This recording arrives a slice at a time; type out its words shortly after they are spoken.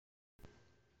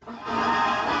What's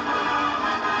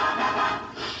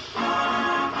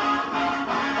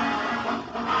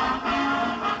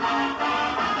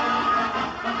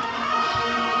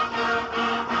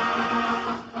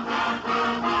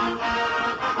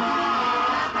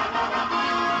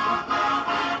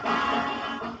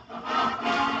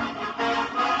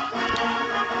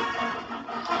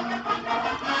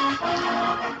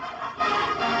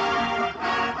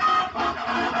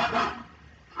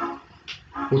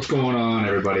going on,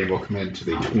 everybody? Welcome into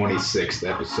the 26th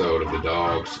episode of the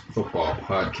Dogs Football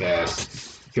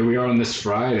Podcast. Here we are on this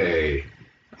Friday,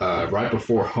 right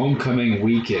before homecoming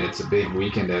weekend. It's a big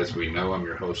weekend, as we know. I'm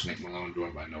your host, Nick Malone,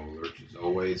 joined by Noah Lurch, as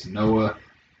always. Noah,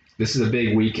 this is a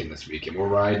big weekend this weekend. We're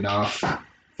riding off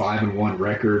 5-1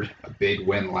 record, a big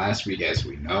win last week, as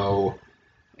we know.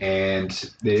 And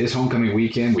it is homecoming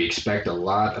weekend. We expect a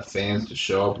lot of fans to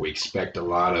show up. We expect a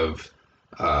lot of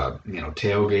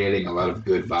tailgating, a lot of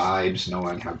good vibes,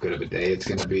 knowing how good of a day it's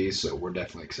going to be. So we're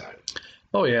definitely excited.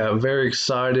 Oh, yeah, very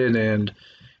excited and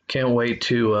can't wait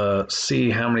to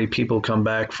see how many people come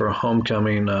back for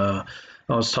homecoming. I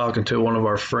was talking to one of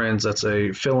our friends that's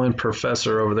a fill-in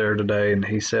professor over there today, and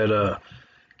he said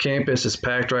campus is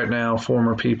packed right now.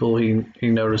 Former people he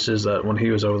notices that when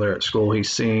he was over there at school he's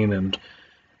seen, and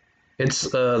it's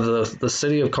the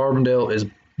city of Carbondale is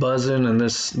buzzing, and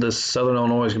this Southern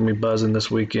Illinois is going to be buzzing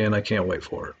this weekend. I can't wait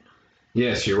for it.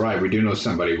 Yes, you're right. We do know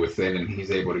somebody within, and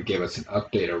he's able to give us an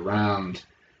update around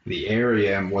the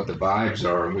area and what the vibes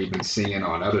are. And we've been seeing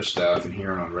on other stuff and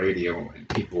hearing on radio and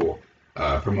people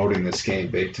promoting this game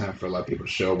big time for a lot of people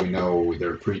to show. We know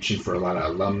they're preaching for a lot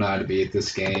of alumni to be at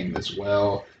this game as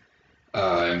well.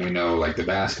 And we know like the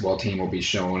basketball team will be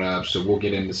showing up. So we'll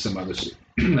get into some other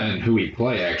and who we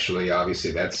play, actually.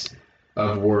 Obviously, that's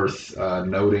of worth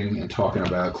noting and talking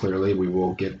about clearly. We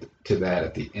will get to that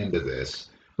at the end of this.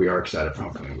 We are excited for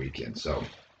homecoming weekend. So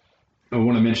I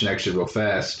want to mention actually real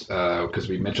fast, because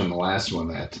we mentioned on the last one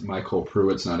that Michael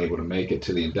Pruitt's not able to make it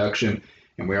to the induction,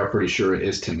 and we are pretty sure it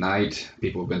is tonight.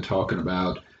 People have been talking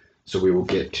about, so we will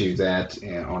get to that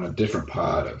on a different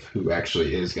pod of who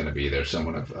actually is going to be there,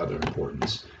 someone of other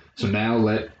importance. So now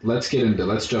let's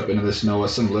jump into this, Noah,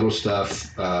 some little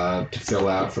stuff to fill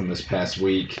out from this past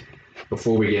week.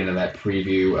 Before we get into that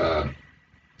preview,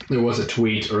 there was a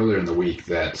tweet earlier in the week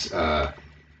that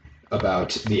about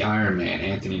the IronMan,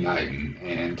 Anthony Knighton,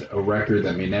 and a record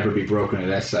that may never be broken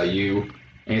at SIU.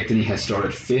 Anthony has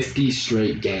started 50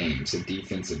 straight games at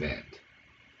defensive end.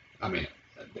 I mean,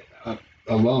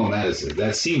 alone,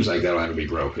 that seems like that'll never be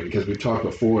broken, because we've talked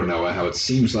before, Noah, how it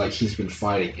seems like he's been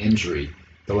fighting injury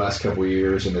the last couple of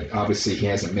years, and that obviously he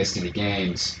hasn't missed any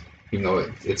games, even though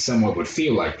it somewhat would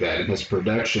feel like that. And his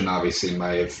production obviously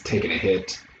might have taken a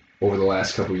hit over the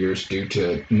last couple of years due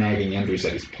to nagging injuries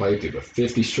that he's played through. But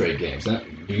 50 straight games, do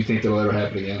you think that'll ever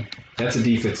happen again? That's a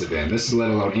defensive end. This is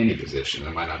let alone any position.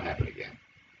 That might not happen again.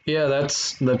 Yeah,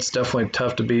 that's definitely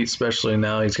tough to beat, especially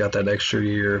now he's got that extra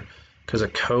year because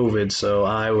of COVID. So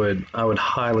I would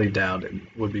highly doubt it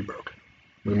would be broken.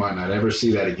 We might not ever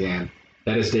see that again.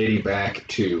 That is dating back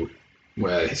to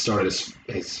where he started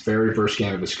his very first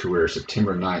game of his career,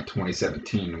 September 9th,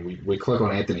 2017. And we click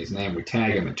on Anthony's name. We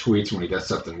tag him in tweets when he does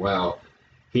something well.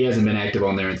 He hasn't been active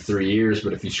on there in 3 years,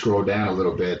 but if you scroll down a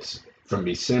little bit, from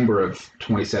December of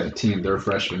 2017, their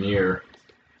freshman year,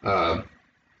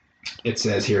 it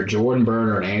says here, Jordan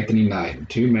Berner and Anthony Knighton,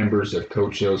 two members of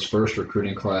Coach Hill's first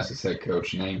recruiting class as head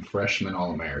coach, named freshman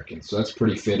All-American. So that's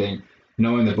pretty fitting,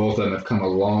 knowing that both of them have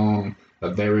come a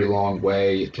very long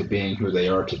way to being who they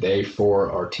are today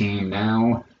for our team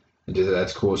now. And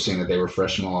that's cool seeing that they were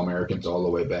freshman All-Americans all the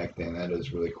way back then. That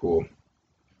is really cool.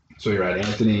 So you're right,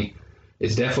 Anthony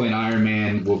is definitely an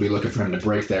Ironman. We'll be looking for him to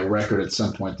break that record at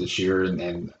some point this year,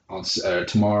 and on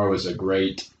tomorrow is a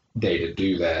great day to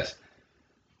do that.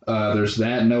 There's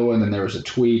that, Noah, and then there was a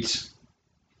tweet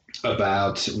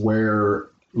about where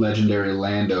legendary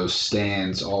Lando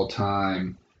stands all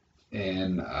time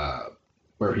and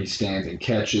where he stands in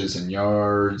catches and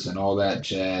yards and all that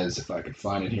jazz. If I could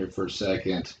find it here for a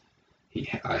second.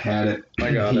 I had it.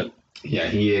 I got it. Yeah,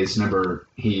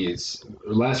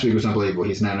 last week was unbelievable.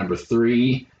 He's now number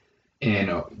 3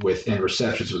 in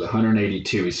receptions with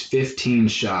 182. He's 15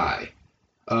 shy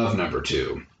of number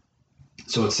 2.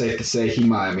 So it's safe to say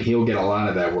he'll get a lot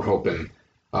of that. We're hoping,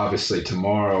 obviously,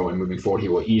 tomorrow and moving forward, he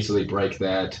will easily break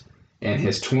that. And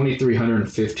his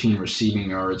 2,315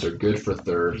 receiving yards are good for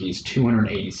third. He's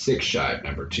 286 shy of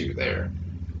number 2 there.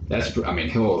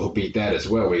 He'll beat that as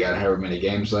well. We got however many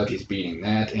games left. He's beating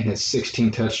that. And his 16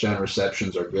 touchdown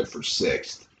receptions are good for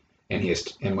 6th.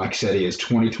 And Mike said he is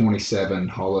 2027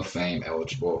 Hall of Fame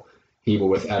eligible. He will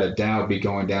without a doubt be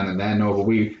going down in that. Nova,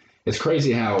 it's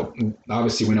crazy how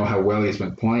obviously we know how well he's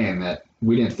been playing, that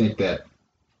we didn't think that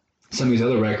some of these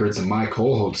other records, and Mike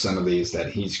Cole holds some of these,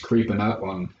 that he's creeping up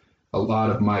on a lot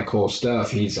of Mike Cole stuff.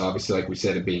 He's obviously, like we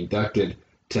said, being inducted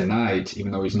tonight,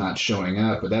 even though he's not showing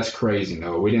up. But that's crazy,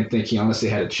 Noah. We didn't think he honestly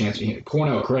had a chance.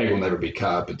 Cornell Craig will never be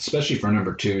caught, but especially for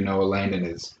number 2, Noah Landon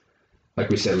is, like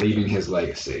we said, leaving his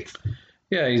legacy.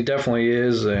 Yeah, he definitely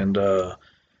is. And,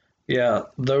 yeah,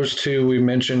 those two we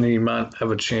mentioned, he might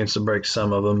have a chance to break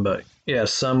some of them. But, yeah,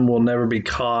 some will never be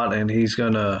caught, and he's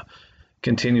going to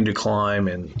continue to climb.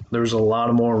 And there's a lot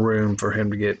of more room for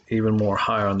him to get even more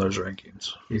higher on those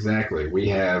rankings. Exactly. We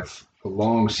have a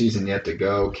long season yet to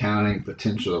go, counting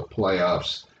potential of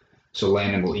playoffs. So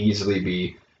Landon will easily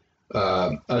be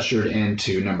ushered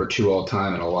into number 2 all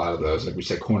time in a lot of those. Like we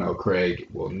said, Cornell Craig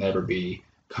will never be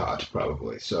caught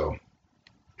probably. So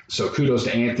kudos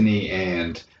to Anthony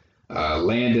and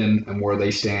Landon and where they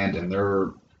stand in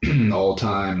their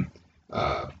all-time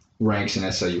ranks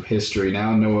in SIU history.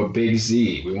 Now Noah, Big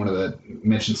Z. We wanted to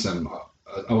mention some,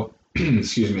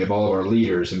 excuse me, of all of our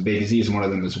leaders, and Big Z is one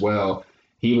of them as well.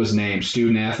 He was named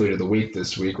Student Athlete of the Week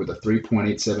this week with a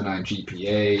 3.879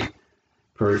 GPA.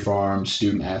 Prairie Farm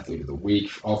Student Athlete of the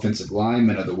Week, Offensive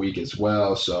Lineman of the Week as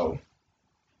well. So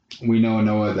we know,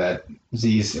 Noah, that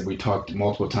Z's, we talked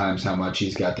multiple times how much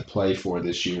he's got to play for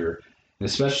this year. And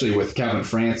especially with Calvin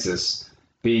Francis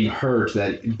being hurt,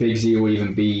 that Big Z will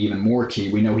even be even more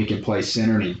key. We know he can play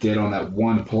center, and he did on that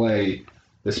one play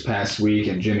this past week,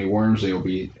 and Jimmy Wormsley will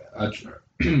be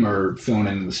or filling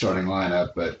in the starting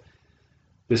lineup. But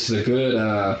this is a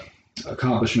good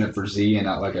accomplishment for Z, and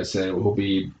like I said, it will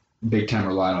be big-time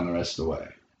relied on the rest of the way.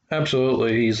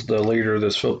 Absolutely. He's the leader of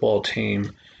this football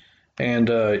team. And,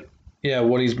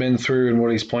 what he's been through and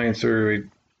what he's playing through,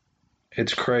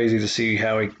 it's crazy to see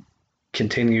how he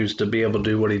continues to be able to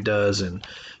do what he does. And,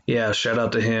 shout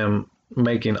out to him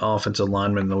making Offensive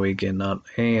Lineman of the Week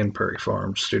and Prairie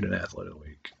Farm Student Athlete of the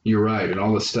Week. You're right. And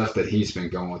all the stuff that he's been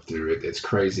going through, it's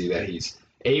crazy that he's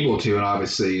able to. And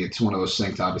obviously, it's one of those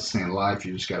things, obviously, in life,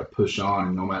 you just got to push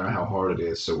on, no matter how hard it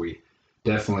is. So we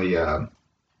definitely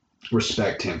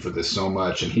respect him for this so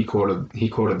much. And he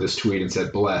quoted this tweet and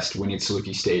said, "Blessed, we need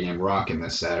Saluki Stadium rocking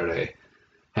this Saturday.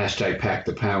 Hashtag pack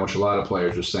the pound," which a lot of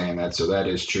players are saying that. So that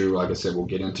is true. Like I said, we'll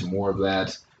get into more of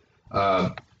that.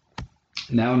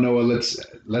 Now, Noah,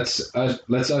 let's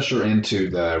usher into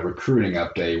the recruiting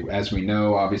update. As we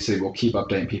know, obviously, we'll keep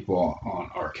updating people on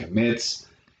our commits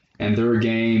and their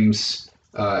games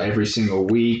every single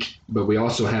week, but we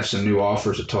also have some new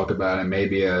offers to talk about, and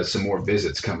maybe some more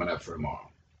visits coming up for tomorrow.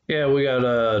 Yeah, we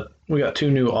got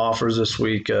 2 new offers this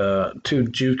week, 2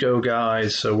 JUCO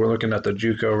guys. So we're looking at the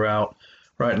JUCO route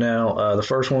right now. The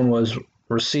first one was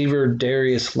receiver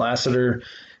Darius Lassiter.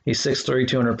 He's 6'3",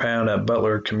 200 pound at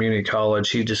Butler Community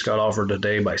College. He just got offered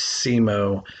today by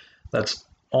SEMO. That's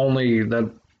only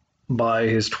that by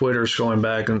his Twitter scrolling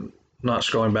back, and not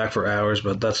scrolling back for hours,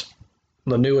 but that's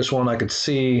the newest one I could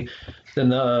see. Then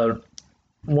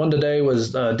one today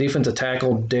was defensive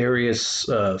tackle Darius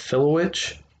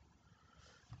Filowich.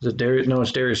 Is it Darius? No,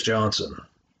 it's Darius Johnson.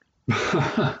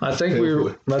 I think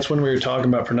that's when we were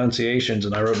talking about pronunciations,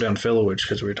 and I wrote down Filowich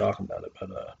because we were talking about it. But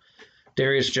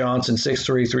Darius Johnson,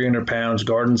 6'3", 300 pounds,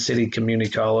 Garden City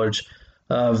Community College.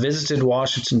 Visited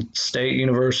Washington State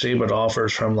University, but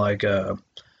offers from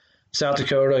South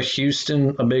Dakota,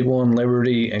 Houston, a big one,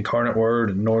 Liberty, Incarnate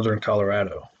Word, and Northern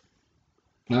Colorado.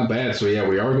 Not bad. So, we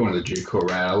are going to the JUCO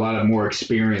route. A lot of more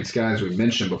experienced guys we've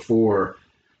mentioned before,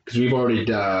 because we've already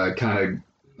kind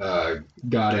of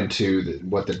got into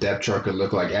what the depth chart could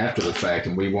look like after the fact,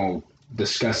 and we won't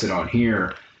discuss it on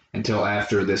here until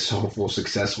after this hopeful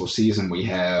successful season we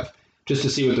have, just to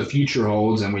see what the future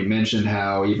holds. And we mentioned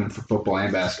how even for football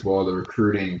and basketball, the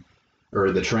recruiting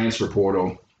or the transfer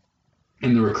portal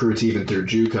and the recruits even through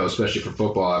JUCO, especially for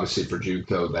football, obviously for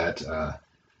JUCO, that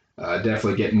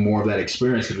definitely getting more of that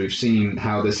experience, because we've seen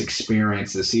how this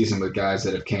experience this season with guys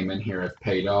that have came in here have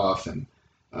paid off, and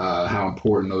how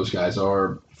important those guys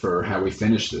are for how we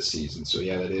finish this season. So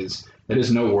that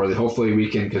is noteworthy. Hopefully we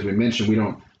can, because we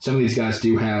mentioned some of these guys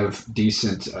do have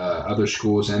decent other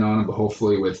schools in on them, but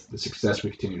hopefully with the success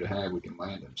we continue to have, we can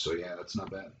land them. So that's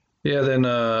not bad. Yeah, then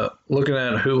looking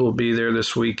at who will be there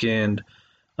this weekend,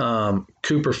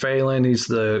 Cooper Phelan, he's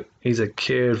a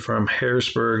kid from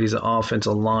Harrisburg. He's an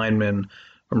offensive lineman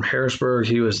from Harrisburg.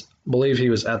 Believe he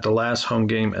was at the last home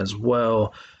game as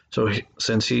well. So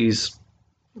since he's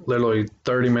literally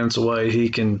 30 minutes away,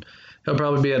 he'll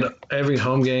probably be at every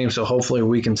home game. So hopefully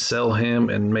we can sell him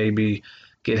and maybe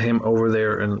get him over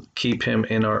there and keep him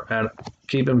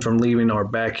from leaving our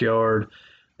backyard.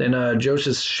 Then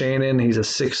Joseph Shannon, he's a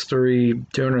 6'3",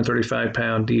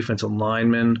 235-pound defensive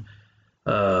lineman.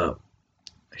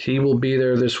 He will be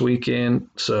there this weekend,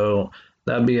 so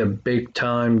that'd be a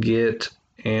big-time get.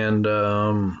 And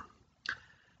I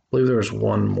believe there was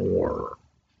one more,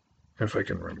 if I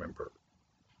can remember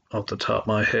off the top of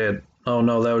my head. Oh,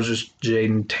 no, that was just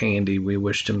Jaden Tandy. We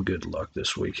wished him good luck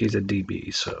this week. He's a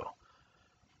DB, so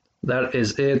that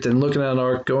is it. And looking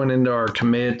at going into our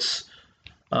commits,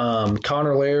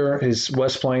 Connor Lair is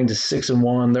West Plains is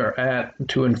 6-1. They're at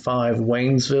 2-5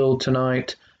 Waynesville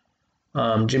tonight.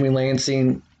 Jimmy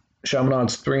Lansing,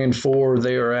 Chaminade's 3-4.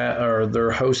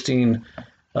 They're hosting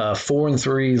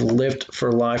 4-3 Lift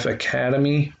for Life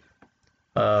Academy.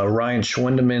 Ryan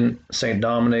Schwindeman, St.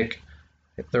 Dominic,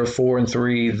 they're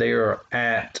 4-3. They are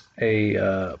at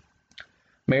a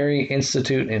Mary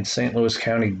Institute in St. Louis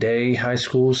County Day High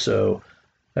School, so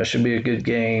that should be a good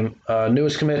game.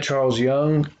 Newest commit, Charles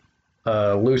Young.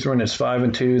 Lutheran is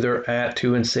 5-2. They're at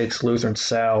 2-6 Lutheran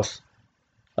South.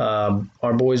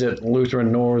 Our boys at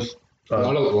Lutheran North. A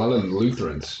lot of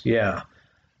Lutherans. Yeah.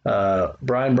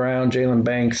 Brian Brown, Jalen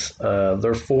Banks,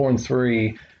 they're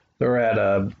 4-3. They're at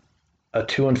a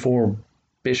 2-4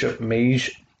 Bishop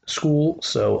Mage School.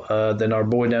 So then our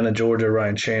boy down in Georgia,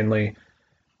 Ryan Shanley,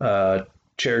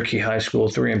 Cherokee High School,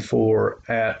 3-4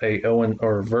 at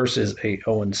versus a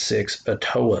 0-6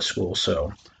 Atoa School.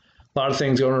 So a lot of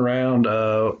things going around.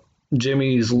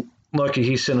 Jimmy's lucky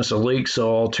he sent us a link,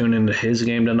 so I'll tune into his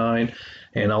game tonight,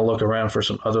 and I'll look around for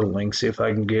some other links, see if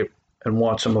I can get and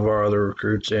watch some of our other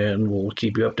recruits, and we'll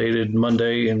keep you updated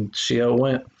Monday and see how it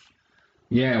went.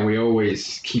 Yeah, we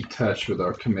always keep touch with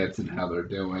our commits and how they're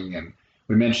doing, and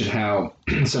we mentioned how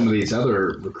some of these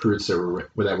other recruits that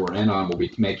we're in on will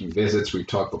be making visits. We've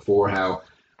talked before how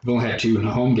we've only had 2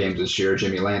 home games this year.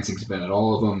 Jimmy Lansing's been at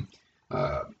all of them.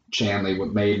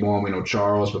 Chanley made one. We know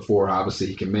Charles before, obviously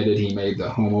he committed. He made the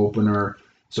home opener.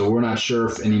 So we're not sure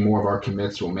if any more of our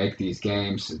commits will make these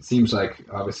games. It seems like,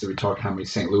 obviously, we talked how many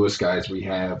St. Louis guys we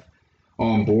have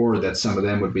on board, that some of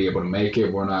them would be able to make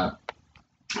it. We're not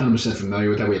 100% familiar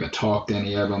with that. We haven't talked to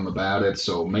any of them about it.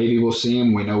 So maybe we'll see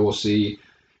them. We know we'll see.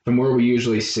 From where we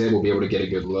usually sit, we'll be able to get a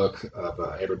good look of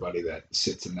everybody that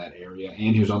sits in that area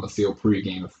and who's on the field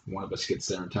pregame if one of us gets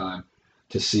there in time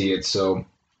to see it. So,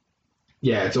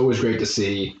 yeah, it's always great to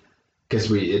see,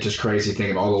 because it's just crazy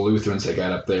thinking of all the Lutherans that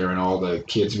got up there and all the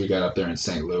kids we got up there in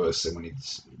St. Louis. And we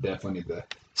definitely need to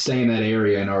stay in that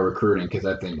area in our recruiting, because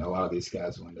I think a lot of these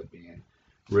guys will end up being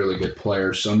really good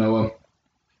players. So, Noah,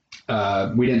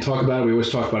 we didn't talk about it. We always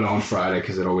talk about it on Friday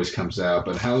because it always comes out.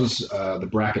 But how's the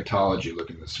bracketology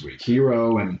looking this week?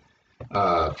 Hero and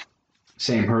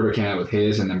Sam Herder came out with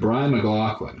his, and then Brian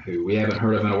McLaughlin, who we haven't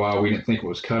heard of in a while. We didn't think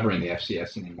was covering the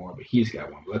FCS anymore, but he's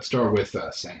got one. Let's start with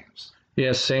Sam's.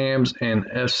 Yeah, Sam's and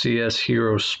FCS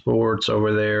Hero Sports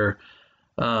over there.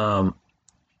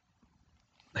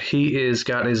 He is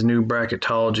got his new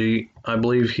bracketology. I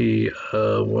believe he,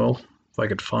 if I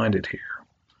could find it here.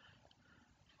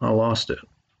 I lost it.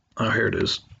 Oh, here it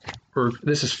is.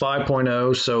 This is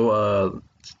 5.0, so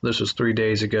this was 3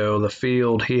 days ago. The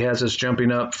field, he has us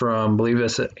jumping up from,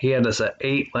 he had us at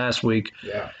 8 last week.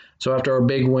 Yeah. So after our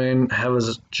big win, have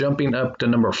us jumping up to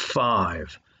number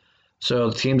 5. So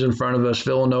the teams in front of us,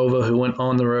 Villanova, who went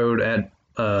on the road at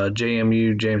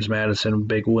JMU, James Madison,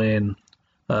 big win.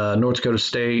 North Dakota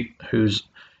State, who's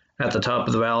at the top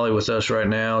of the valley with us right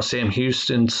now. Sam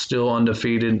Houston, still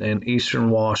undefeated, and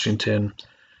Eastern Washington,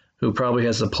 who probably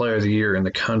has the player of the year in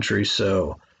the country.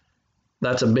 So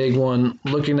that's a big one.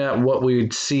 Looking at what we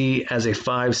would see as a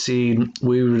 5 seed,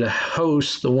 we would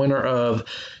host the winner of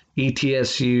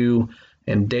ETSU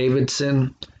and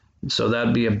Davidson. So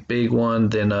that'd be a big one.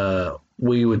 Then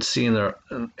we would see in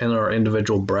our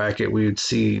individual bracket, we would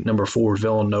see number 4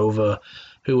 Villanova,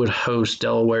 who would host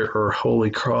Delaware or Holy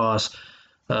Cross.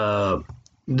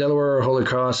 Delaware or Holy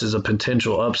Cross is a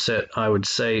potential upset, I would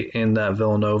say, in that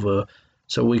Villanova.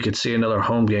 So we could see another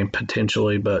home game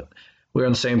potentially, but we're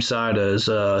on the same side as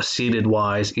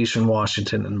seeded-wise, Eastern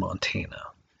Washington and Montana.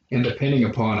 And depending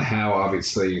upon how,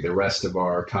 obviously, the rest of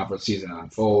our conference season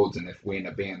unfolds, and if we end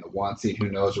up being the 1 seed, who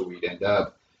knows where we'd end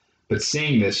up. But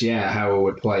seeing this, how it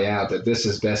would play out, that this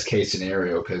is best-case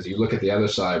scenario, because you look at the other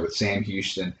side with Sam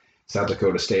Houston, South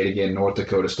Dakota State again, North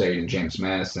Dakota State, and James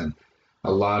Madison.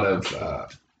 A lot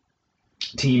of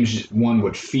teams one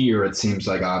would fear, it seems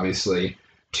like, obviously,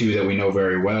 2 that we know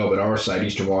very well, but our side,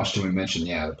 Eastern Washington, we mentioned,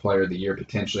 the player of the year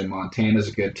potentially. Montana's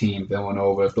a good team,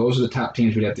 Villanova. If those are the top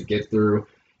teams we'd have to get through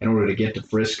in order to get to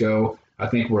Frisco, I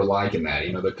think we're liking that.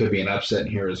 There could be an upset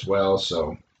in here as well.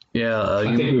 So I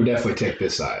think we would definitely take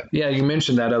this side. Yeah, you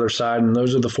mentioned that other side, and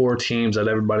those are the 4 teams that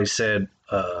everybody said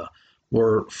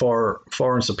were far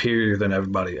and superior than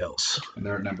everybody else. And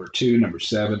they're at number 2, number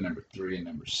 7, number 3, and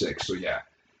number 6. So, yeah,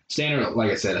 standard,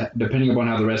 like I said, depending upon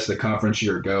how the rest of the conference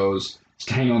year goes,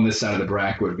 staying on this side of the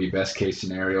bracket would be best case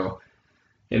scenario.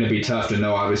 And it'd be tough to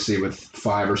know, obviously, with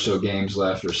 5 or so games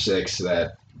left or 6,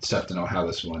 that it's tough to know how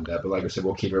this will end up. But like I said,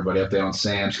 we'll keep everybody updated on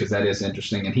Sam's because that is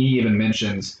interesting. And he even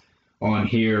mentions on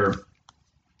here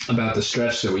about the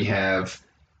stretch that we have,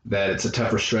 that it's a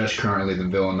tougher stretch currently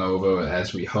than Villanova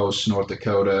as we host North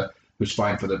Dakota, who's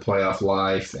fighting for their playoff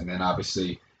life, and then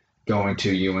obviously going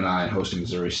to UNI and hosting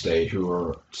Missouri State, who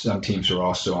are some teams who are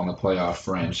also on the playoff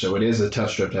fringe. So it is a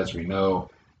tough stretch, as we know.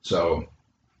 So,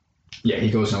 yeah, he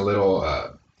goes in a little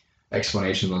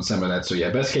explanations on some of that. So,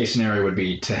 yeah, best case scenario would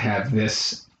be to have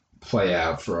this play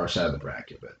out for our side of the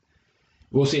bracket. But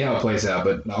we'll see how it plays out.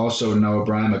 But also know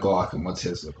Brian McLaughlin, what's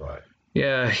his look like?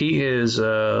 Yeah, he is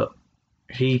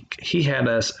he had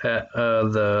us at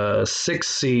the 6th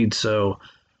seed, so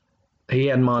he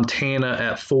had Montana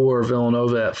at 4,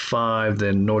 Villanova at 5,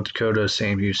 then North Dakota,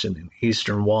 Sam Houston, and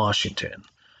Eastern Washington.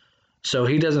 So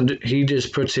he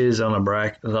just puts his on a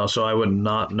bracket, so I would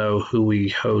not know who we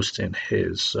host in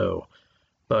his. So,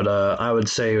 but I would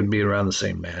say it would be around the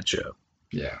same matchup.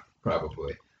 Yeah,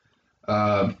 probably.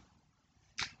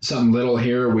 Something little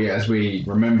here, as we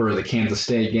remember the Kansas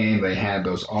State game, they had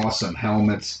those awesome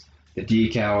helmets, the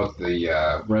decal with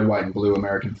the red, white, and blue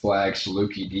American flag,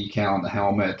 Saluki decal on the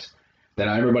helmet. That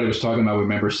everybody was talking about. We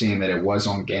remember seeing that it was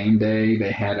on game day.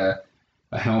 They had a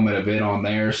helmet of it on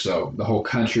there, so the whole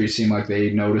country seemed like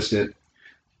they noticed it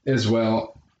as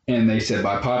well. And they said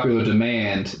by popular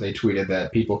demand, they tweeted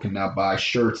that people can now buy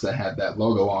shirts that have that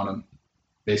logo on them.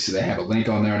 They said they have a link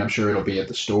on there, and I'm sure it'll be at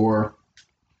the store.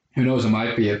 Who knows? It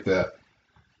might be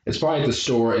it's probably at the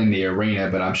store in the arena,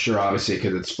 but I'm sure obviously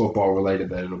because it's football related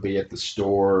that it'll be at the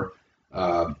store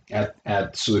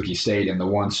at Saluki State, and the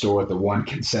one store at the one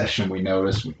concession. We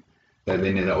noticed that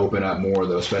they need to open up more,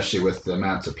 though, especially with the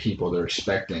amounts of people they're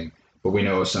expecting. But we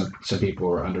know some people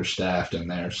are understaffed in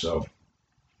there, so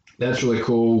that's really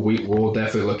cool. We'll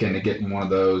definitely look into getting one of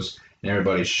those, and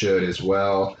everybody should as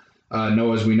well.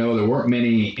 No, as we know, there weren't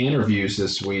many interviews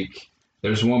this week.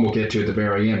 There's one we'll get to at the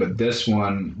very end, but this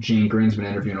one, Gene Green's been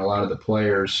interviewing a lot of the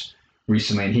players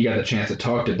recently, and he got the chance to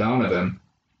talk to Donnavan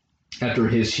after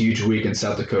his huge week in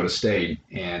South Dakota State.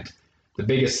 And the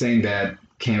biggest thing that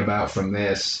came about from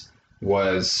this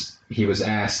was he was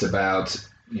asked about,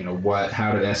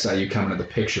 how did SIU come into the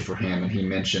picture for him, and he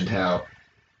mentioned how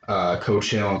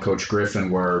Coach Hill and Coach Griffin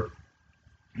were,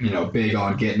 big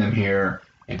on getting him here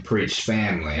and preached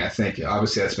family. I think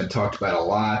obviously that's been talked about a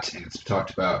lot, and it's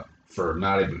talked about for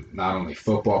not only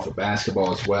football, for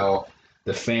basketball as well,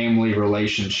 the family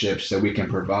relationships that we can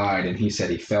provide. And he said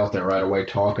he felt that right away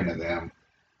talking to them.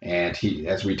 And he,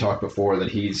 as we talked before,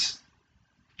 that he's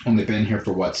only been here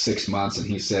for 6 months, and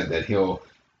he said that he'll,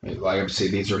 like obviously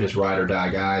these are his ride or die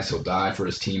guys. He'll die for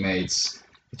his teammates.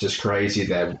 It's just crazy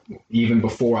that even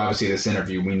before obviously this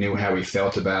interview, we knew how he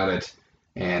felt about it.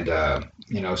 And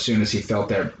as soon as he felt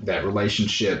that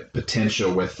relationship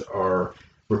potential with our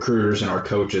recruiters and our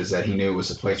coaches, that he knew it was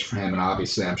a place for him. And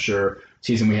obviously, I'm sure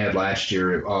season we had last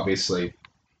year obviously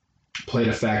played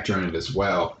a factor in it as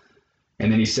well.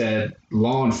 And then he said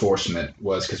law enforcement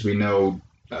was, because we know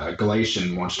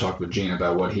Galatian once talked with Gene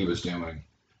about what he was doing,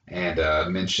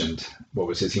 and mentioned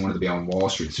he wanted to be on Wall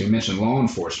Street. So he mentioned law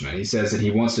enforcement. He says that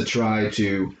he wants to try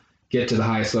to get to the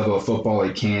highest level of football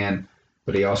he can,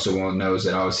 but he also knows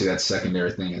that obviously that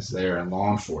secondary thing is there in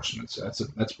law enforcement. So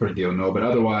that's a pretty deal to know. But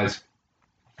otherwise,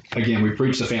 again, we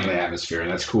preach the family atmosphere, and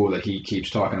that's cool that he keeps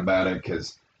talking about it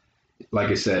because, like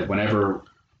I said, whenever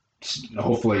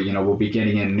hopefully, we'll be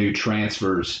getting in new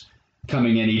transfers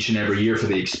coming in each and every year for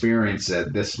the experience,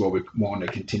 that this is what we want to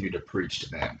continue to preach to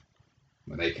them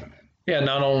when they come in. Yeah,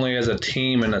 not only as a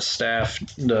team and a staff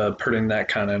putting that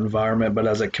kind of environment, but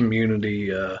as a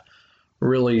community,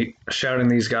 really shouting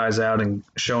these guys out and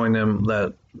showing them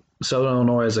that Southern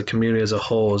Illinois as a community as a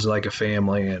whole is like a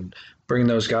family, and bringing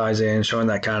those guys in, showing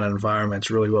that kind of environment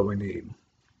is really what we need.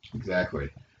 Exactly.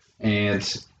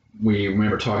 And we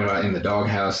remember talking about In the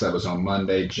Doghouse. That was on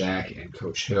Monday. Jack and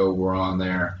Coach Hill were on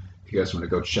there. If you guys want to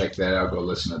go check that out, go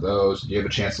listen to those. Do you have a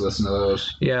chance to listen to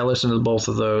those? Yeah, I listened to both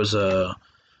of those.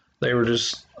 They were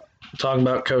just talking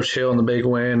about Coach Hill and the big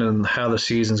win and how the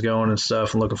season's going and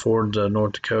stuff, and looking forward to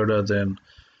North Dakota. Then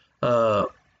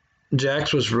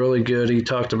Jax was really good. He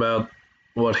talked about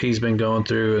what he's been going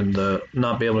through and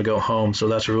not be able to go home. So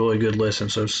that's a really good listen.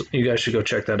 So you guys should go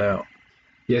check that out.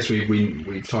 Yes,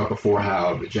 we've talked before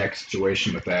how the Jack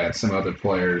situation with that, and some other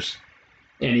players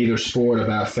in either sport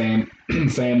about family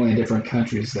in different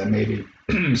countries that maybe,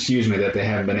 excuse me, that they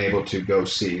haven't been able to go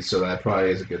see. So that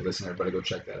probably is a good listen. Everybody go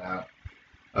check that out.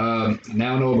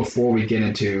 Now, Noah, before we get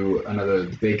into another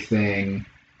big thing,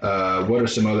 what are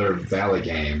some other Valley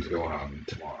games going on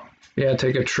tomorrow? Yeah,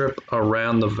 take a trip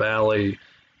around the Valley.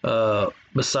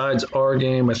 Besides our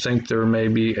game, I think there may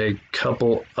be a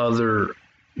couple other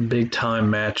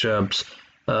big-time matchups.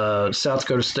 South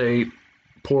Dakota State,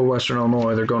 poor Western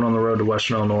Illinois, they're going on the road to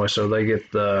Western Illinois, so they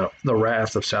get the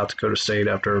wrath of South Dakota State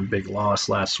after a big loss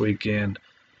last weekend.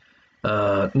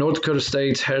 North Dakota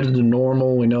State's headed to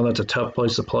Normal. We know that's a tough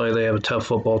place to play. They have a tough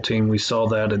football team. We saw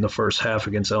that in the first half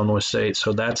against Illinois State.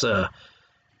 So that's a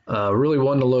really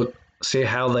one to look, see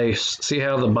how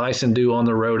the Bison do on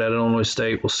the road at Illinois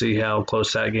State. We'll see how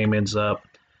close that game ends up.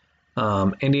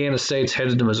 Indiana State's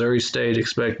headed to Missouri State.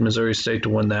 Expect Missouri State to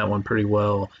win that one pretty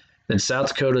well. Then South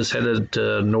Dakota's headed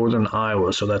to Northern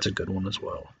Iowa, so that's a good one as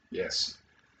well. Yes.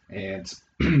 And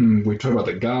we talked about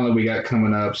the gauntlet we got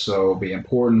coming up, so it'll be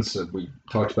important. So we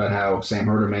talked about how Sam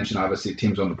Herder mentioned, obviously,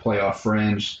 teams on the playoff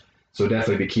fringe. So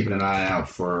definitely be keeping an eye out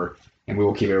for, and we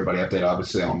will keep everybody updated,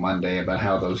 obviously, on Monday about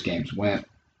how those games went.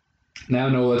 Now,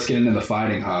 Noah, let's get into the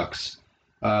Fighting Hawks.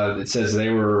 It says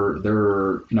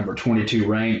they're number 22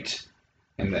 ranked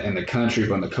in the country,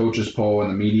 but in the coaches poll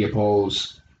and the media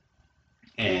polls.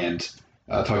 And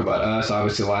talk about us.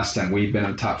 Obviously, the last time we've been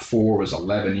in the top 4 was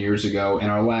 11 years ago. In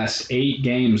our last 8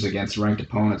 games against ranked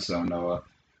opponents, though, Noah,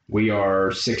 we are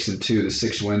 6-2. The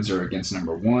 6 wins are against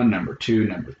number 1, number 2,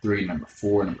 number 3, number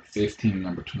 4, number 15,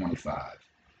 number 25.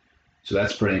 So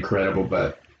that's pretty incredible.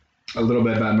 But a little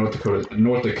bit about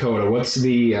North Dakota. What's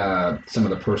the some of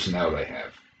the personnel they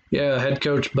have? Yeah, head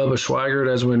coach Bubba Schweigert,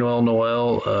 as we all know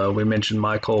well. We mentioned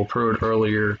Michael Pruitt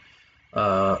earlier.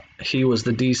 He was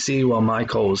the DC while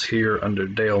Michael was here under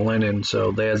Dale Lennon,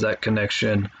 so there's that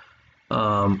connection.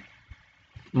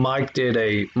 Mike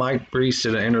Reese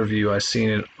did an interview. I seen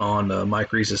it on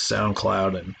Mike Reese's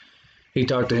SoundCloud, and he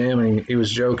talked to him, and he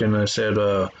was joking. And I said,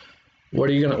 "What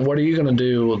are you gonna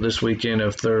do this weekend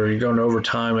if you're going to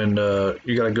overtime and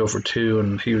you got to go for 2?"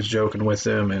 And he was joking with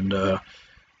him, and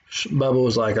Bubba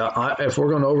was like, "If we're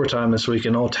going to overtime this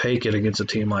weekend, I'll take it against a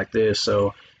team like this."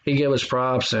 So he gave us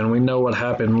props, and we know what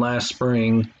happened last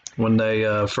spring when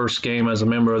they first game as a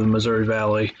member of the Missouri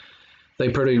Valley. They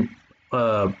pretty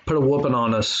put a whooping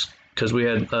on us because we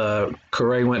had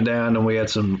Correa went down and we had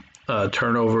some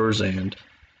turnovers, and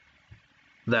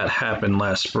that happened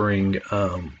last spring.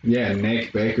 Yeah,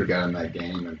 Nick Baker got in that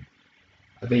game, and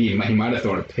I think he might have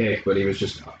thrown a pick, but he was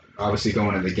just obviously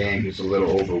going into the game. He was a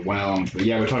little overwhelmed. But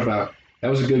yeah, we're talking about that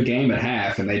was a good game at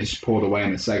half, and they just pulled away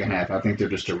in the second half. I think they're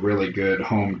just a really good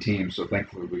home team, so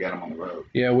thankfully we got them on the road.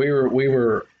 Yeah, we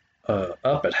were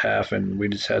up at half, and we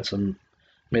just had some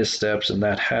missteps, and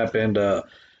that happened.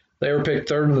 They were picked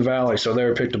 3rd in the Valley, so they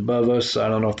were picked above us. I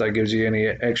don't know if that gives you any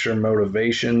extra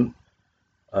motivation.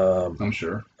 I'm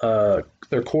sure.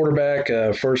 Their quarterback,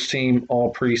 first team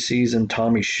all preseason,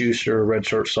 Tommy Schuster,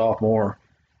 redshirt sophomore,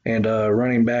 and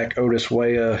running back Otis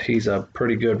Weah. He's a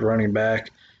pretty good running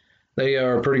back. They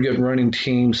are a pretty good running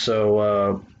team,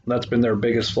 so that's been their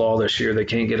biggest flaw this year. They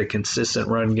can't get a consistent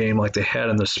run game like they had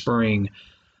in the spring.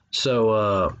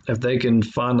 So if they can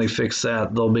finally fix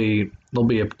that, they'll be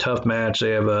a tough match.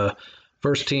 They have a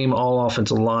first team all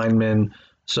offensive linemen,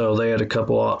 so they had a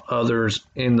couple others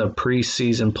in the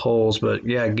preseason polls. But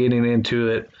yeah, getting into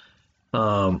it,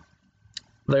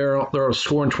 they're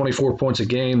scoring 24 points a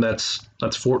game. That's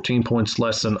 14 points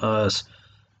less than us.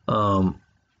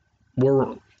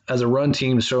 We're as a run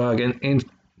team to show how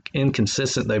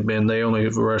inconsistent they've been. They only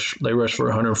rush for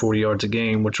 140 yards a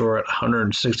game, which we're at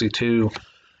 162.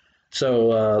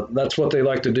 So that's what they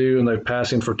like to do, and they're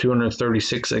passing for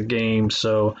 236 a game.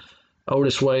 So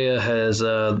Otis Weah has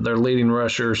their leading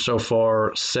rusher so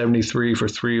far, 73 for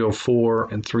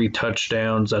 304 and 3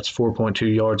 touchdowns. That's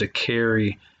 4.2 yards a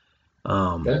carry.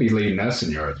 That'd be leading us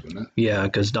in yards, wouldn't it? Yeah,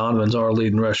 because Donovan's our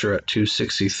leading rusher at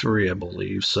 263, I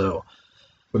believe. So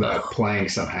without playing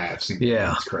some halves,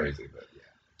 yeah, it's crazy. But yeah,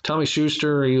 Tommy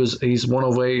Schuster, he's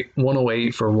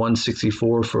 108 for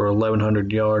 164 for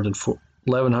 1,100 yards and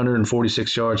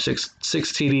 1,146 yards, six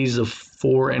TDs of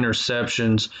 4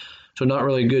 interceptions. So not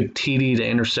really a good TD to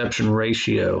interception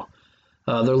ratio.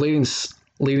 Their leading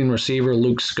receiver,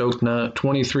 Luke Skokna,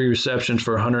 23 receptions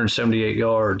for 178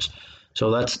 yards. So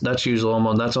that's usually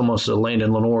almost a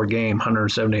Landon Lenoir game,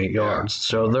 178 yards.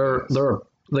 So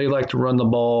they like to run the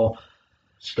ball.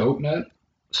 Skokna.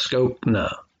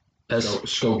 Skokna.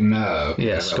 Skokna.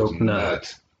 Yeah,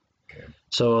 Skokna. Okay.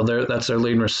 So that's their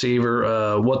leading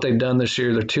receiver. What they've done this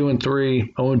year, they're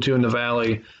 2-3, 0-2 in the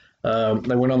Valley.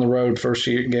 They went on the road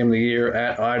game of the year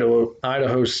at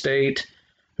Idaho State,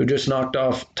 who just knocked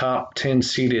off top 10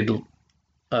 seeded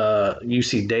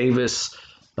UC Davis.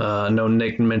 I know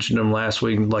Nick mentioned them last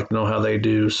week. I'd like to know how they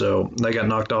do. So they got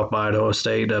knocked off by Idaho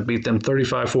State, beat them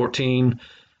 35-14.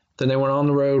 Then they went on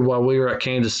the road while we were at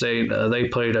Kansas State. They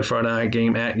played a Friday night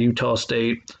game at Utah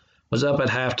State. Was up at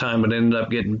halftime, but ended up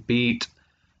getting beat.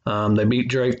 They beat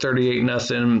Drake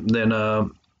 38-0. Then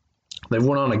they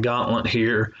went on a gauntlet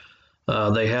here.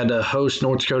 They had to host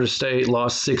North Dakota State,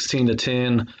 lost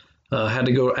 16-10. Had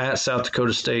to go at South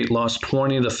Dakota State, lost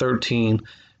 20-13,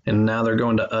 and now they're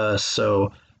going to us.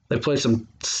 So they played some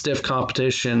stiff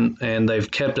competition, and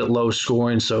they've kept it low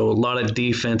scoring. So a lot of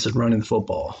defense and running the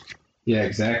football. Yeah,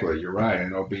 exactly. You're right.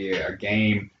 And it'll be a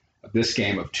game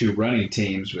of two running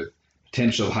teams with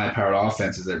potential high-powered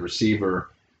offenses at receiver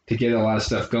to get a lot of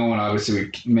stuff going. Obviously,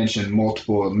 we've mentioned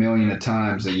a million of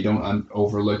times that you don't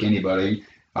overlook anybody.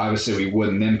 Obviously, we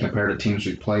wouldn't then compare to teams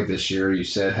we played this year. You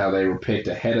said how they were picked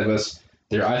ahead of us.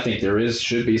 I think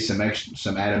should be some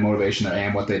added motivation there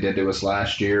and what they did to us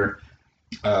last year.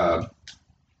 So,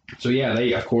 yeah,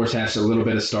 they, of course, have a little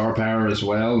bit of star power as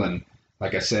well. And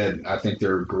like I said, I think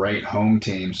they're a great home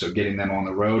team. So getting them on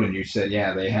the road, and you said,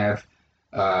 yeah, they have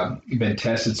been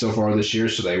tested so far this year,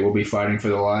 so they will be fighting for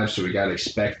their lives. So we got to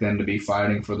expect them to be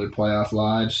fighting for their playoff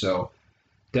lives. So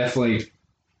definitely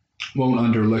won't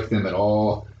underlook them at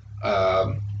all.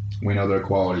 We know they're a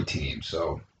quality team.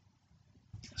 So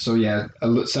yeah,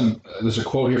 there's a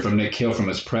quote here from Nick Hill from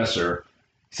his presser.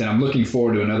 He said, "I'm looking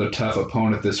forward to another tough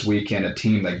opponent this weekend, a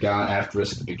team that got after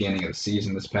us at the beginning of the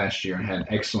season this past year and had an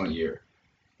excellent year.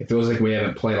 It feels like we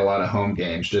haven't played a lot of home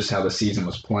games, just how the season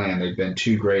was planned. They've been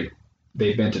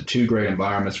to two great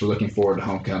environments. We're looking forward to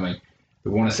homecoming.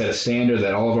 We want to set a standard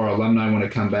that all of our alumni want to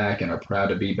come back and are proud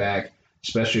to be back,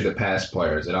 especially the past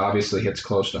players. It obviously hits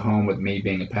close to home with me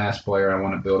being a past player. I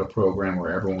want to build a program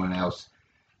where everyone else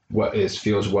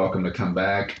feels welcome to come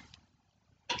back."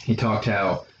 He talked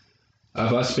how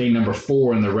of us being number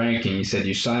 4 in the ranking, he said,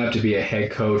 "You sign up to be a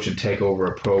head coach and take over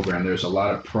a program. There's a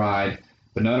lot of pride,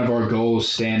 but none of our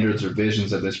goals, standards, or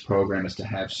visions of this program is to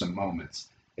have some moments.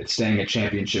 It's staying a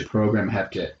championship program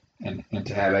and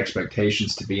to have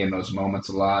expectations to be in those moments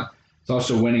a lot. It's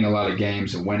also winning a lot of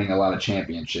games and winning a lot of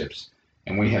championships.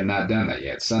 And we have not done that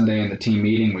yet. Sunday in the team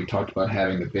meeting, we talked about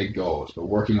having the big goals, but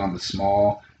working on the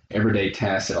small, everyday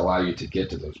tasks that allow you to get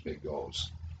to those big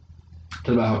goals." Talked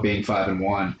about how being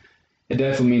 5-1, it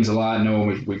definitely means a lot. I know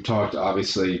we've talked,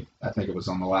 obviously, I think it was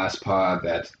on the last pod,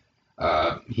 that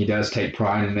he does take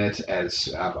pride in it,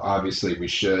 as obviously we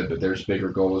should, but there's bigger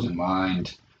goals in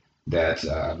mind that's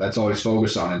always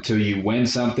focused on. Until you win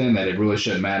something, that it really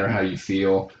shouldn't matter how you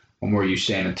feel and where you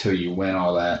stand until you win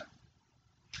all that.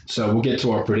 So we'll get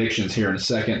to our predictions here in a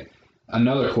second.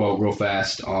 Another quote real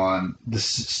fast on the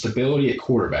stability at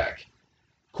quarterback.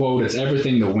 Quote, "It's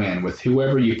everything to win. With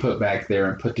whoever you put back there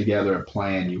and put together a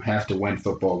plan, you have to win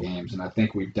football games. And I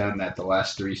think we've done that the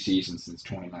last 3 seasons since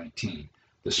 2019,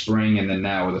 the spring and then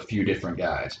now with a few different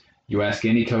guys. You ask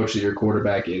any coach that your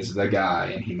quarterback is the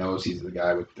guy, and he knows he's the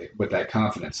guy with that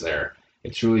confidence there.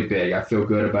 It's really big. I feel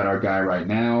good about our guy right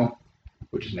now,"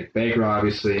 which is Nick Baker,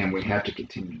 obviously, and we have to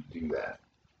continue to do that.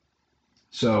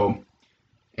 So,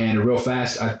 and real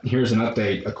fast, here's an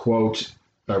update, a quote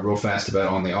real fast about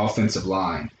on the offensive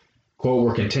line. Quote,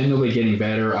 "We're continually getting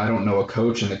better. I don't know a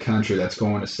coach in the country that's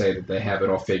going to say that they have it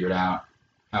all figured out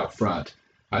front.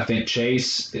 I think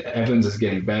Chase Evans is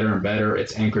getting better and better.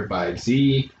 It's anchored by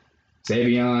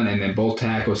Xavion, and then both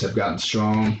tackles have gotten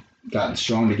strong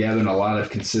together, and a lot of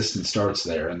consistent starts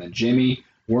there. And then Jimmy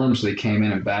Wormsley came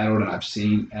in and battled,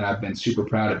 and I've been super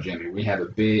proud of Jimmy. We have a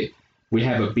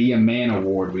Be a Man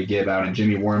award we give out, and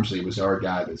Jimmy Wormsley was our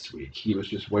guy this week. He was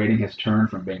just waiting his turn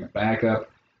from being a backup.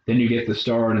 Then you get the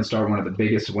start one of the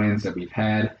biggest wins that we've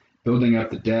had, building up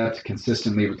the depth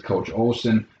consistently with Coach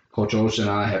Olsen. Coach Olsen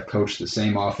and I have coached the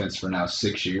same offense for now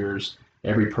 6 years.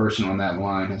 Every person on that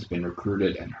line has been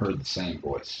recruited and heard the same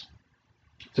voice."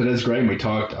 So that's great. And we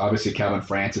talked, obviously, Calvin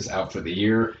Francis out for the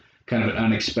year. Kind of an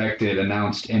unexpected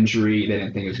announced injury. They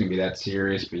didn't think it was going to be that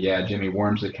serious. But, yeah, Jimmy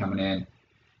Wormsley coming in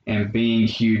and being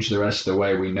huge the rest of the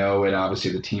way. We know it.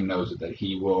 Obviously, the team knows it, that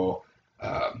he will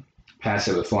pass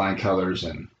it with flying colors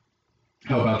and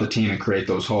help out the team and create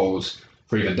those holes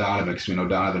for even Donnavan, because we know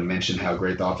Donnavan mentioned how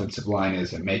great the offensive line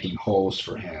is at making holes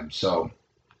for him. So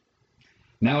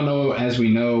now, as we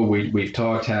know, we've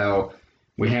talked how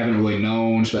we haven't really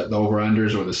known the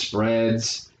over-unders or the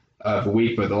spreads of the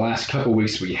week, but the last couple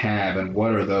weeks we have, and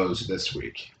what are those this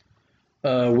week?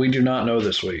 We do not know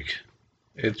this week.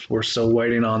 We're still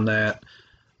waiting on that.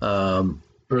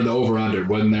 or the over-under.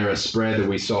 Wasn't there a spread that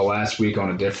we saw last week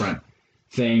on a different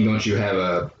thing? Don't you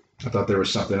have I thought there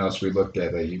was something else we looked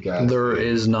at that you guys. There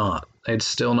is not. It's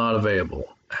still not available.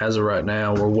 As of right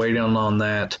now, we're waiting on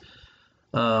that.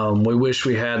 We wish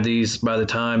we had these by the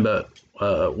time, but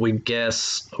we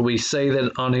say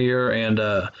that on here, and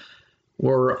I'm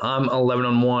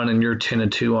 11-1 and you're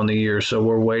 10-2 on the year, so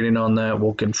we're waiting on that.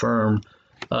 We'll confirm.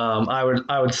 I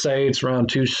would say it's around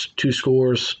two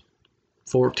scores,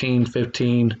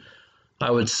 14-15.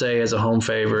 I would say as a home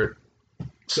favorite.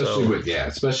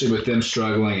 Especially with them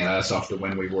struggling and us off the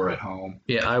win we were at home.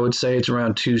 Yeah, I would say it's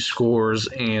around 2 scores,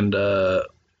 and the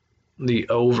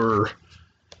over.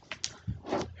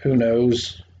 Who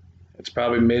knows? It's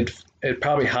probably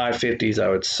probably high 50s, I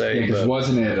would say. Yeah, because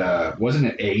wasn't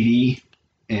it 80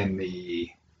 in the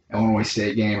Illinois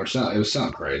State game or something? It was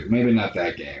something crazy. Maybe not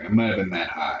that game. It might have been that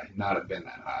high. Not have been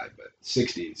that high, but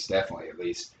 60s definitely at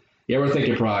least. Yeah, we're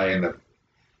thinking probably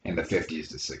in the 50s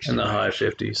to 60s. In the high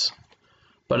 50s.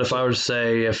 But if I were to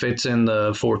say if it's in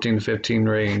the 14-15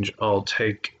 range, I'll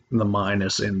take the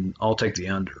minus and I'll take the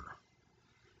under.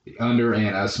 The under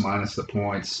and us minus the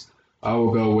points. I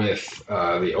will go with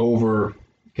the over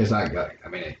because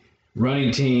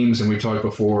running teams, and we talked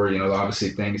before,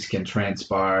 obviously things can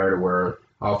transpire where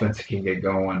offense can get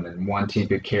going and one team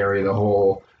could carry the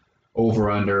whole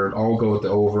over-under. I'll go with the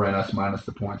over and us minus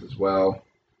the points as well.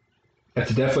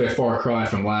 That's definitely a far cry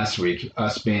from last week,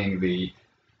 us being the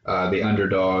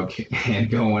underdog and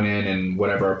going in and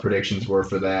whatever our predictions were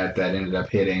for that ended up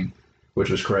hitting, which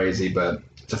was crazy. But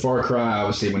it's a far cry,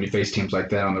 obviously, when you face teams like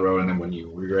that on the road and then when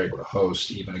you're able to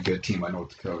host even a good team like North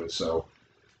Dakota. So,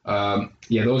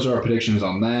 those are our predictions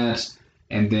on that.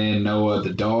 And then, Noah,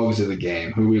 the dogs of the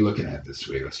game. Who are we looking at this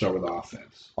week? Let's start with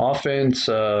offense. Offense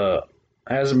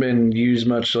hasn't been used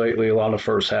much lately, a lot of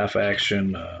first half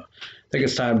action. I think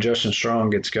it's time Justin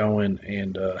Strong gets going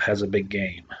and has a big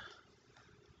game.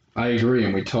 I agree,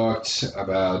 and we talked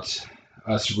about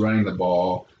us running the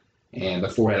ball and the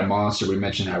four-headed monster. We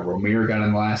mentioned how Romir got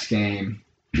in the last game,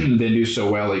 didn't do so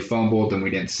well. He fumbled, and we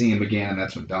didn't see him again, and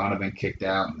that's when Donnavan kicked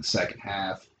out in the second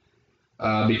half.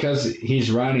 Because he's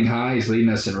riding high, he's leading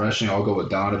us in rushing. I'll go with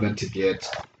Donnavan to get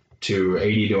to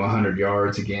 80 to 100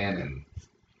 yards again and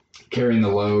carrying the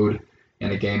load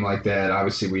in a game like that.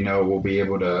 Obviously, we know we'll be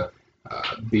able to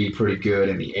be pretty good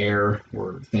in the air.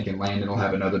 We're thinking Landon will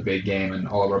have another big game and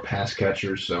all of our pass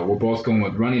catchers. So we're both going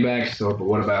with running backs. So, but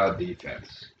what about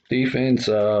defense? Defense,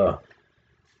 not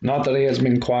that he has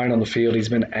been quiet on the field. He's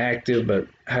been active, but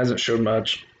hasn't showed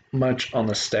much on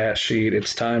the stat sheet.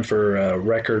 It's time for a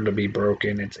record to be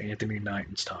broken. It's Anthony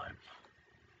Knighton's time.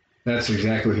 That's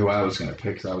exactly who I was going to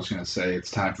pick. I was going to say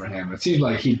it's time for him. It seems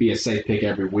like he'd be a safe pick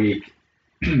every week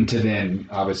to then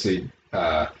obviously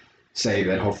say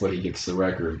that hopefully he gets the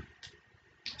record.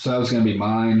 So that was going to be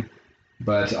mine,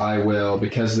 but I will,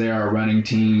 because they are a running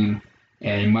team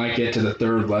and he might get to the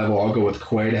third level, I'll go with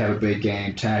Quay to have a big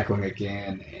game, tackling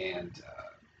again, and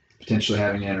potentially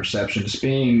having an interception. Just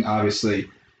being obviously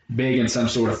big in some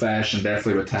sort of fashion,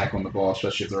 definitely with tackling the ball,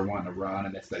 especially if they're wanting to run,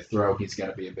 and if they throw, he's got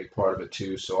to be a big part of it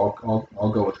too. So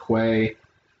I'll go with Quay.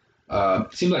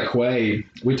 It seems like Quay,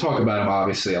 we talk about him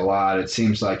obviously a lot. It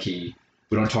seems like we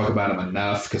don't talk about him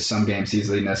enough because some games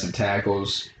he's leading us in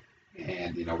tackles,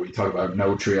 and we talk about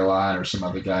Notary a lot or some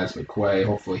other guys, but Quay,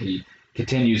 hopefully he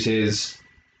continues his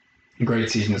great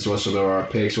season as well. So there are our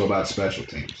picks. What about special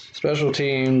teams? Special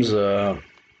teams,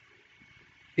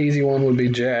 easy one would be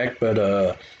Jack,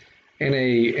 but in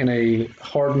a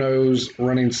hard-nosed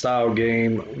running style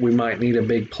game, we might need a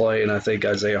big play, and I think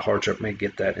Isaiah Hartrup may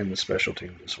get that in the special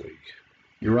team this week.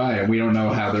 You're right, and we don't know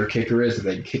how their kicker is,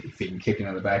 if he can kick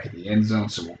into the back of the end zone,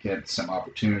 so we'll get some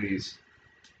opportunities.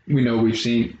 We know we've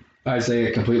seen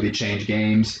Isaiah completely change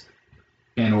games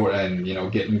and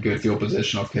getting good field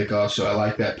position off kickoff, so I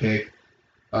like that pick.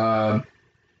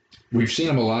 We've seen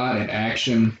him a lot in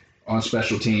action on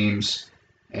special teams,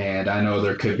 and I know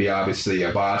there could be obviously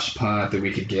a botched punt that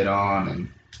we could get on and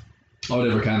all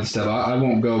different kinds of stuff. I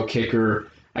won't go kicker.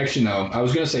 Actually, no, I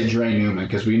was going to say Dre Newman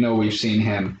because we know we've seen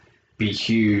him be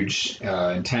huge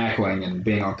in tackling and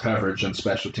being on coverage on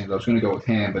special teams. I was going to go with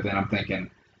him, but then I'm thinking,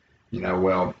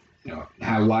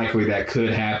 how likely that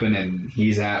could happen, and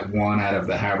he's at one out of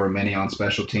the however many on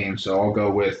special teams. So I'll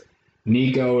go with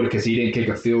Nico because he didn't kick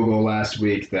a field goal last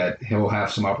week, that he'll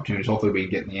have some opportunities. Hopefully we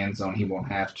can get in the end zone. He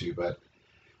won't have to, but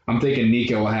I'm thinking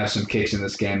Nico will have some kicks in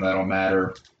this game that'll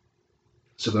matter.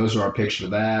 So those are our picks for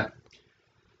that.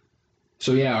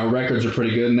 So, yeah, our records are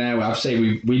pretty good in that. I'll say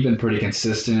we've been pretty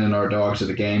consistent in our dogs of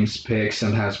the games picks.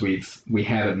 Sometimes we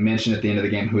haven't mentioned at the end of the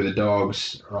game who the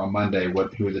dogs, or on Monday,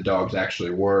 who the dogs actually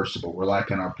were. So, but we're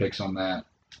liking our picks on that.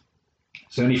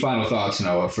 So any final thoughts,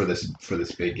 Noah, for this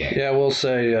big game? Yeah, we'll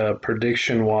say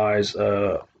prediction-wise,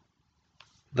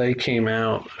 they came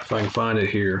out, if I can find it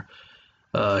here,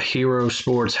 Hero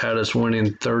Sports had us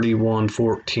winning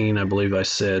 31-14, I believe I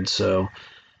said. So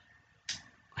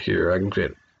here, I can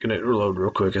get it reload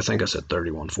real quick. I think I said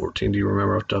 31-14. Do you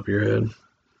remember off the top of your head?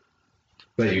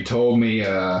 But you told me,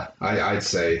 I'd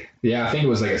say, yeah, I think it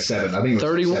was like a 7. I think it was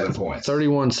 31, like 7 points.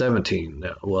 31-17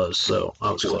 that was, so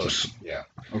I was 14. close. Yeah.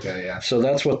 Okay, yeah. So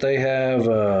that's what they have.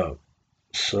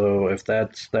 So if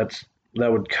that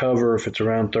would cover if it's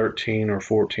around 13 or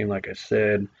 14, like I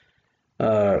said.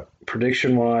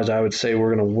 Prediction-wise, I would say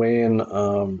we're going to win.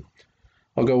 I'll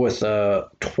go with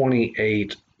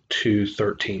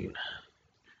 28-13.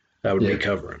 That would be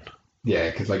covering.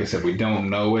 Yeah, because like I said, we don't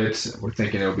know it. We're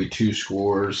thinking it'll be 2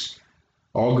 scores.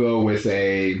 I'll go with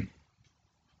a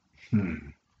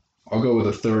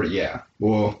 30. Yeah.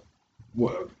 Well,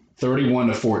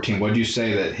 31-14. What did you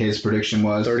say that his prediction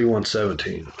was?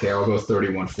 31-17. Okay, I'll go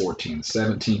 31-14.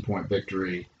 17-point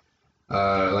victory.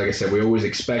 Like I said, we always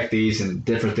expect these, and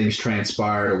different things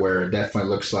transpire to where it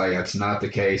definitely looks like that's not the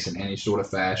case in any sort of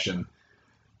fashion.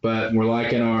 But we're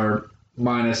liking our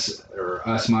minus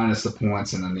the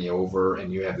points, and then the over,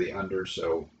 and you have the under.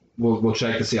 So we'll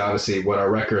check to see obviously how our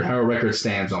record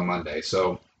stands on Monday.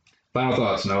 So final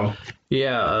thoughts, Noah?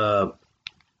 Yeah,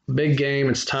 big game.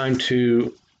 It's time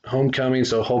to homecoming,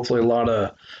 so hopefully a lot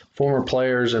of former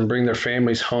players and bring their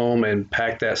families home and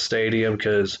pack that stadium,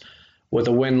 because with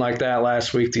a win like that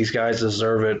last week, these guys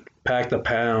deserve it. Pack the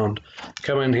pound.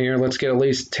 Come in here. Let's get at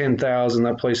least 10,000.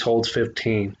 That place holds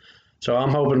 15. So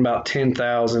I'm hoping about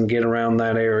 10,000, get around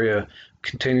that area,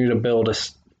 continue to build a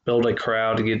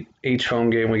crowd to get each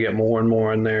home game. We get more and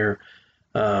more in there.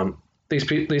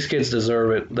 These kids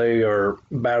deserve it. They are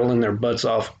battling their butts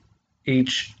off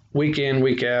each week in,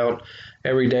 week out.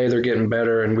 Every day they're getting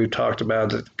better, and we've talked about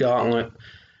the gauntlet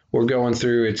we're going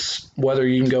through. It's whether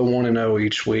you can go 1-0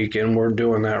 each week, and we're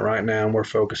doing that right now, and we're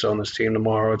focused on this team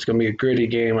tomorrow. It's going to be a gritty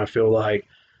game, I feel like.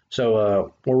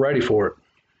 So we're ready for it.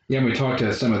 Yeah, and we talked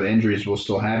to some of the injuries we'll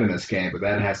still have in this game, but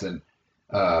that hasn't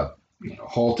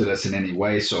halted us in any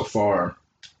way so far.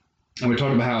 And we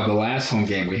talked about how the last home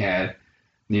game we had,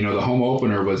 the home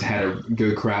opener had a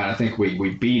good crowd. I think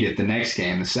we beat it the next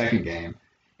game, the second game.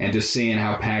 And just seeing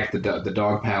how packed the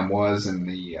dog pound was, and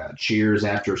the cheers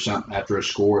after a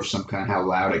score of some kind, how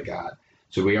loud it got.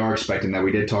 So we are expecting that.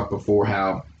 We did talk before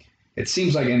how it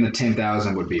seems like in the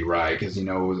 10,000 would be right, because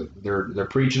they're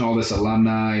preaching all this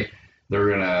alumni.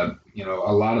 They're gonna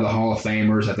a lot of the Hall of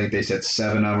Famers. I think they said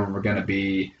 7 of them are gonna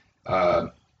be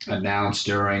announced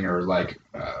during or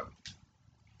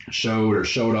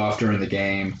showed off during the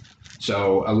game.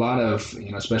 So a lot of,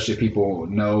 especially people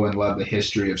know and love the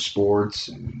history of sports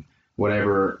and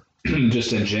whatever,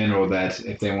 just in general, that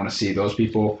if they want to see those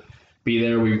people be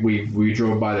there, we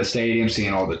drove by the stadium,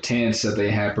 seeing all the tents that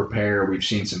they have prepared. We've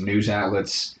seen some news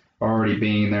outlets already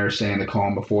being there, saying the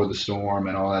calm before the storm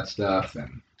and all that stuff.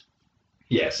 And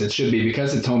yes, it should be,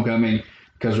 because it's homecoming,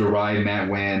 because we're riding that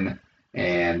win,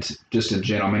 and just in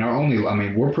general.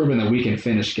 We're proving that we can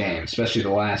finish games, especially the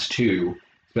last 2.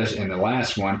 Especially in the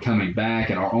last one, coming back,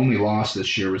 and our only loss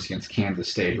this year was against Kansas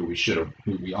State, who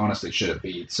we honestly should have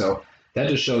beat. So that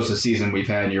just shows the season we've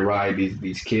had. You're right;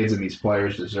 these kids and these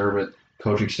players deserve it.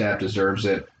 Coaching staff deserves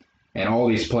it, and all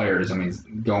these players.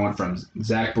 Going from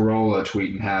Zach Barola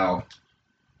tweeting how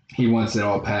he wants it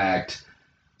all packed.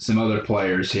 Some other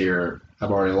players here I've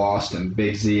already lost, and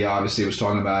Big Z obviously was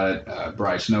talking about it.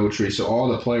 Bryce Notree. So all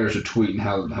the players are tweeting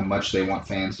how much they want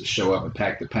fans to show up and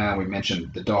pack the pound. We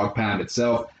mentioned the dog pound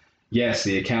itself. Yes,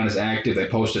 the account is active. They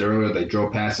posted earlier. They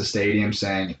drove past the stadium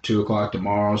saying 2 o'clock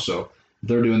tomorrow. So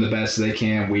they're doing the best they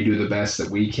can. We do the best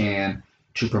that we can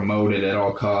to promote it at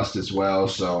all costs as well.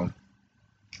 So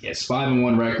yes,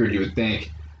 5-1 record. You would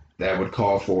think that would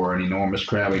call for an enormous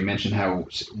crowd. We mentioned how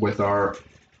with our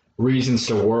reasons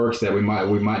to work that we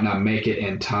might not make it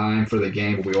in time for the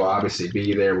game, but we will obviously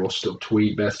be there. We'll still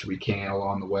tweet best we can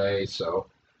along the way, so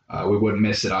we wouldn't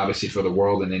miss it obviously for the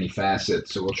world in any facet.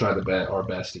 So we'll try our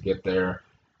best to get there.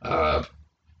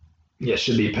 It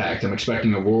should be packed. I'm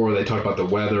expecting a roar. They talk about the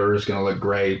weather is going to look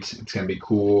great. It's going to be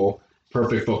cool,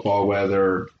 perfect football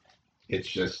weather. It's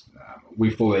just we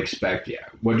fully expect. Yeah,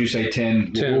 what did you say?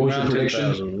 10. What was your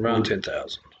prediction? Around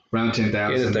 10,000. Around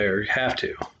 10,000. Get it there. You have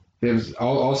to. It was,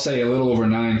 I'll say a little over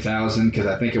 9,000, because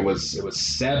I think it was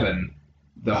 7,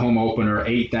 the home opener,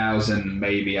 8,000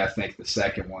 maybe, I think the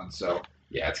second one. So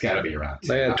yeah, it's got to be around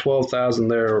 10,000. They had 12,000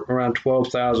 there, around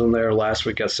 12,000 there last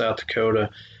week at South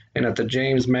Dakota, and at the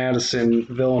James Madison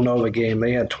Villanova game,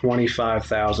 they had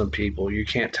 25,000 people. You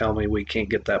can't tell me we can't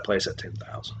get that place at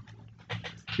 10,000.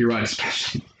 You're right,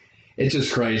 especially. It's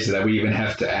just crazy that we even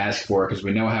have to ask for it because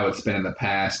we know how it's been in the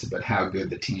past, but how good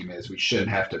the team is. We shouldn't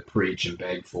have to preach and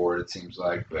beg for it, it seems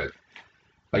like. But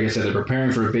like I said, they're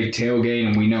preparing for a big tailgate,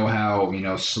 and we know how,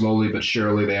 slowly but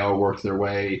surely they all work their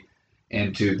way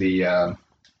into the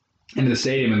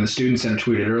stadium. And the student center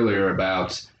tweeted earlier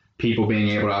about people being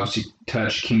able to obviously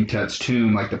touch King Tut's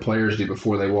tomb like the players do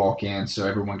before they walk in, so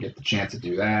everyone gets the chance to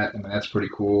do that. I mean, that's pretty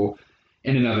cool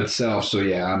in and of itself. So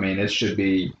yeah, I mean, it should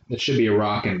be a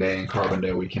rocking day in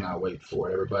Carbondale. We cannot wait for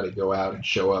it. Everybody go out and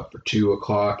show up for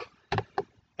 2:00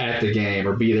 at the game,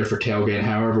 or be there for tailgate,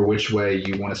 however which way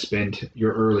you want to spend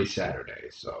your early Saturday.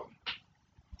 So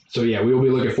yeah, we will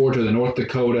be looking forward to the North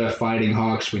Dakota Fighting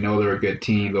Hawks. We know they're a good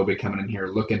team. They'll be coming in here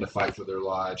looking to fight for their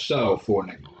lives. So for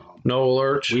Nick Malone, Noah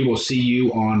Lurch, we will see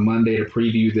you on Monday to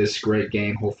preview this great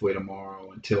game, hopefully tomorrow.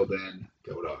 Until then,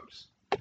 go Dogs.